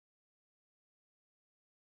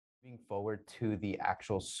Moving forward to the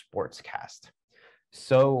actual sportscast.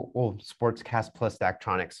 So, well, sportscast plus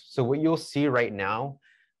Daktronics. So what you'll see right now,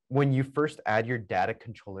 when you first add your data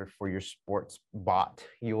controller for your sports bot,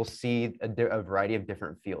 you'll see a variety of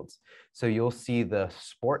different fields. So you'll see the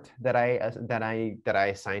sport that I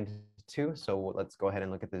assigned to. So let's go ahead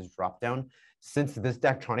and look at this drop down. Since this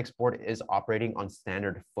Daktronics board is operating on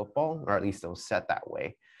standard football, or at least it was set that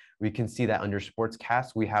way, we can see that under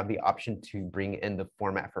Sportscast, we have the option to bring in the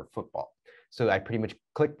format for football. So I pretty much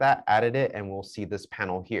clicked that, added it, and we'll see this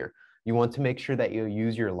panel here. You want to make sure that you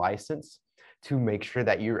use your license to make sure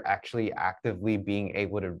that you're actually actively being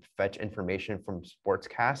able to fetch information from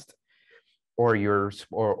Sportscast or your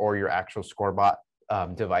actual scorebot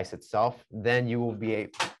device itself. Then you will be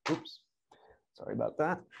oops, sorry about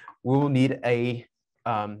that. We will need an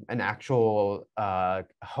actual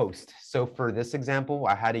host. So for this example,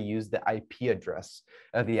 I had to use the IP address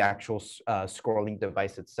of the actual scrolling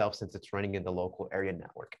device itself, since it's running in the local area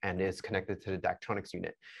network and is connected to the Daktronics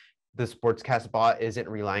unit. The Sportscast bot isn't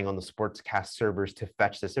relying on the Sportscast servers to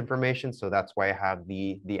fetch this information. So that's why I have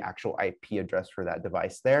the actual IP address for that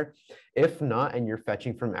device there. If not, and you're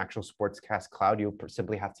fetching from actual Sportscast cloud, you'll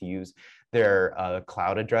simply have to use their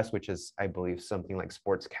cloud address, which is, I believe, something like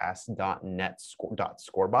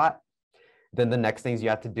sportscast.net.scorebot. Then the next things you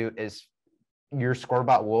have to do is your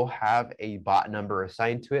scorebot will have a bot number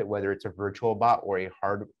assigned to it, whether it's a virtual bot or a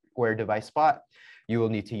hardware device bot. You will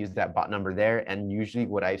need to use that bot number there. And usually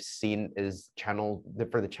what I've seen is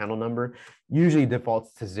for the channel number usually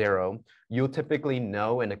defaults to 0. You'll typically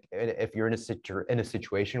know if you're in a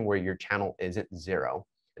situation where your channel isn't 0.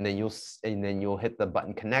 And then you'll hit the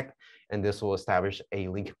button connect, and this will establish a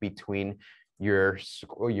link between your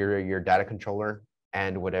data controller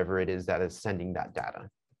and whatever it is that is sending that data.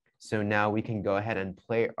 So now we can go ahead and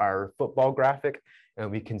play our football graphic, and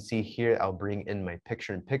we can see here, I'll bring in my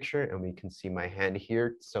picture-in-picture, and we can see my hand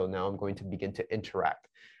here. So now I'm going to begin to interact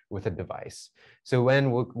with a device. So when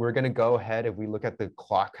we're going to go ahead, if we look at the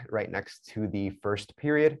clock right next to the first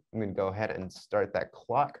period, I'm going to go ahead and start that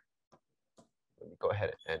clock. Let me go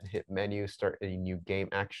ahead and hit menu, start a new game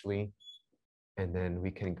actually. And then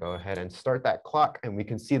we can go ahead and start that clock, and we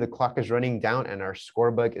can see the clock is running down, and our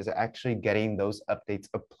scorebug is actually getting those updates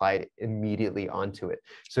applied immediately onto it.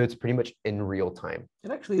 So it's pretty much in real time. It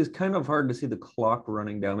actually is kind of hard to see the clock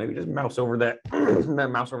running down. Maybe just mouse over that,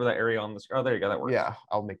 mouse over that area on the screen. Oh, there you go, that works. Yeah,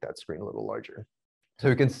 I'll make that screen a little larger. So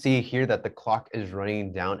we can see here that the clock is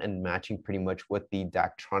running down and matching pretty much what the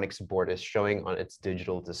Daktronics board is showing on its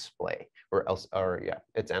digital display,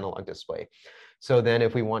 its analog display. So then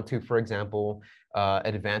if we want to, for example,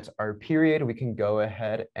 advance our period, we can go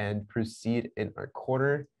ahead and proceed in our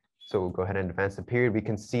quarter. So we'll go ahead and advance the period. We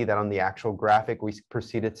can see that on the actual graphic, we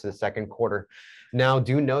proceeded to the second quarter. Now,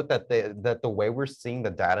 do note that the way we're seeing the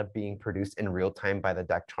data being produced in real time by the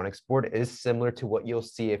Daktronics board is similar to what you'll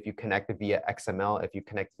see if you connect via XML, if you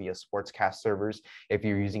connect via Sportscast servers, if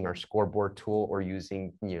you're using our scoreboard tool or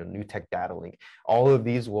using NewTek Data Link. All of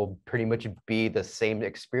these will pretty much be the same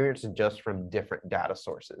experience, just from different data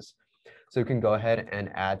sources. So we can go ahead and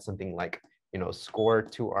add something like score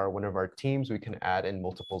to one of our teams. We can add in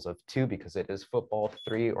multiples of 2 because it is football,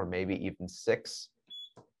 3 or maybe even 6.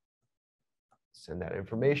 Send that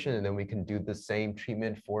information, and then we can do the same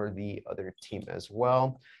treatment for the other team as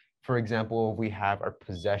well. For example, if we have our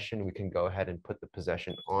possession, we can go ahead and put the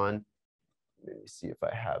possession on. Let me see if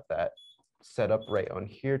I have that set up right on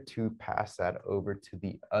here to pass that over to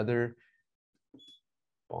the other.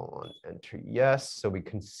 Ball on, enter yes. So we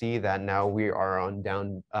can see that now we are on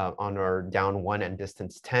our down 1 and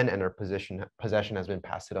distance 10, and our possession has been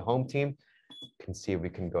passed to the home team. You can see we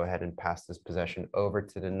can go ahead and pass this possession over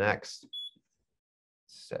to the next.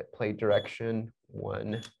 Set play direction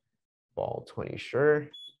 1, ball 20, sure.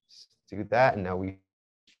 Let's do that, and now we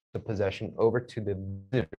the possession over to the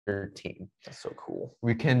visitor team. That's so cool.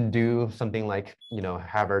 We can do something like,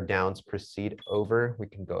 have our downs proceed over. We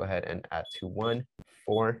can go ahead and add to 1,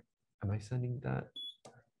 4. Am I sending that?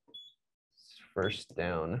 First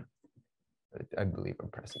down. I believe I'm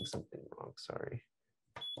pressing something wrong, sorry.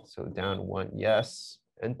 So down 1, yes,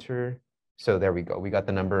 enter. So there we go. We got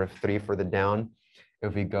the number of 3 for the down.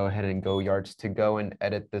 If we go ahead and go yards to go and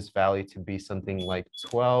edit this value to be something like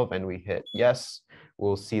 12 and we hit yes,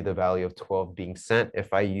 we'll see the value of 12 being sent.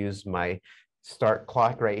 If I use my start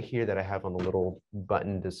clock right here that I have on the little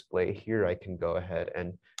button display here, I can go ahead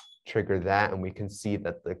and trigger that, and we can see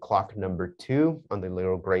that the clock number 2 on the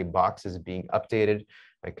little gray box is being updated.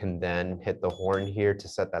 I can then hit the horn here to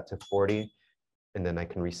set that to 40, and then I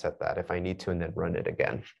can reset that if I need to and then run it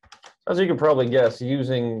again. As you can probably guess,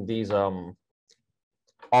 using these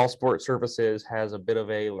All Sport Services has a bit of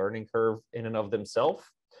a learning curve in and of themselves.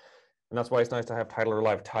 And that's why it's nice to have Titler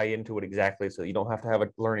Live tie into it exactly, so you don't have to have a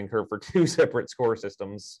learning curve for two separate score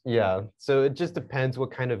systems. Yeah, so it just depends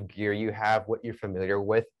what kind of gear you have, what you're familiar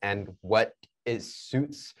with, and what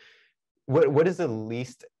suits. What is the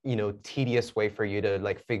least, tedious way for you to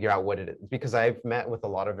like figure out what it is? Because I've met with a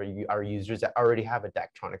lot of our users that already have a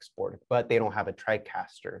Daktronics board, but they don't have a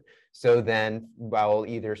TriCaster. So then I'll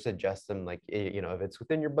either suggest them like, if it's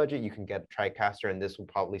within your budget, you can get a TriCaster, and this will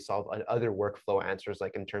probably solve other workflow answers,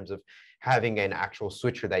 like in terms of having an actual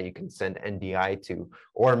switcher that you can send NDI to,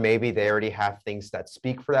 or maybe they already have things that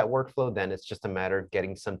speak for that workflow. Then it's just a matter of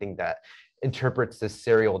getting something that interprets the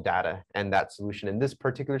serial data, and that solution in this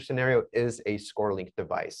particular scenario is a ScoreLink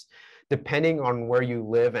device. Depending on where you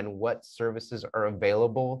live and what services are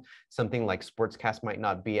available, something like Sportscast might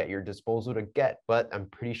not be at your disposal to get, but I'm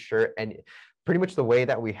pretty sure, and pretty much the way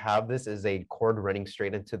that we have this is a cord running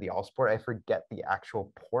straight into the All Sport. I forget the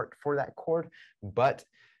actual port for that cord, but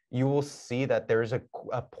you will see that there's a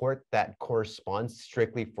port that corresponds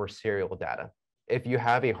strictly for serial data. If you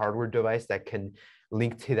have a hardware device that can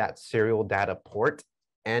link to that serial data port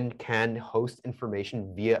and can host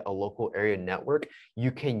information via a local area network,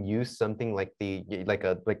 you can use something like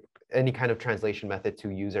any kind of translation method to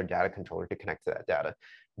use our data controller to connect to that data.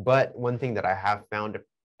 But one thing that I have found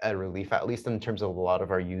a relief, at least in terms of a lot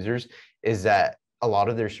of our users, is that a lot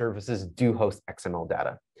of their services do host XML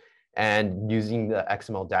data. And using the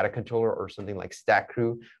XML data controller or something like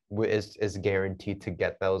StatCrew is guaranteed to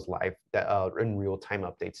get those live in real-time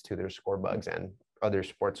updates to their score bugs and other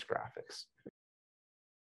sports graphics.